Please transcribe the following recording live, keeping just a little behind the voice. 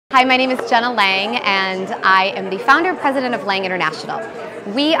Hi, my name is Jenna Lange, and I am the founder and president of Lange International.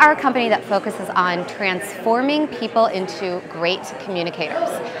 We are a company that focuses on transforming people into great communicators.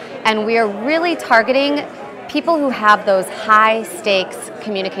 And we are really targeting people who have those high-stakes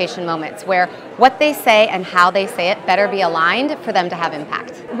communication moments where what they say and how they say it better be aligned for them to have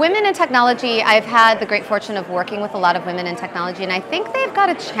impact. Women in technology, I've had the great fortune of working with a lot of women in technology, and I think they've got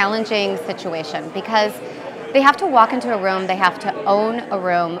a challenging situation because they have to walk into a room, they have to own a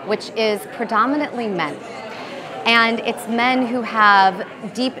room, which is predominantly men. And it's men who have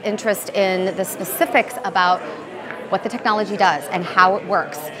deep interest in the specifics about what the technology does and how it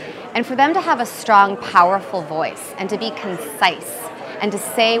works. And for them to have a strong, powerful voice and to be concise and to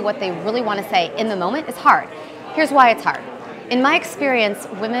say what they really want to say in the moment is hard. Here's why it's hard. In my experience,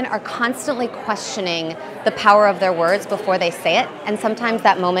 women are constantly questioning the power of their words before they say it, and sometimes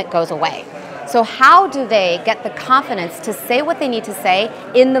that moment goes away. So how do they get the confidence to say what they need to say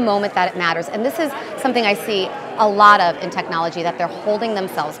in the moment that it matters? And this is something I see a lot of in technology, that they're holding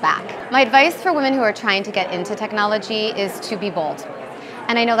themselves back. My advice for women who are trying to get into technology is to be bold.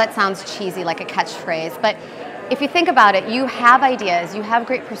 And I know that sounds cheesy, like a catchphrase, but if you think about it, you have ideas, you have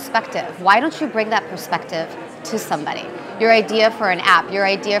great perspective. Why don't you bring that perspective to somebody? Your idea for an app, your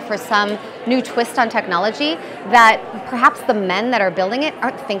idea for some new twist on technology that perhaps the men that are building it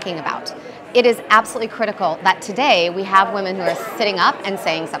aren't thinking about. It is absolutely critical that today we have women who are sitting up and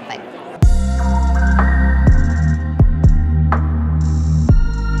saying something.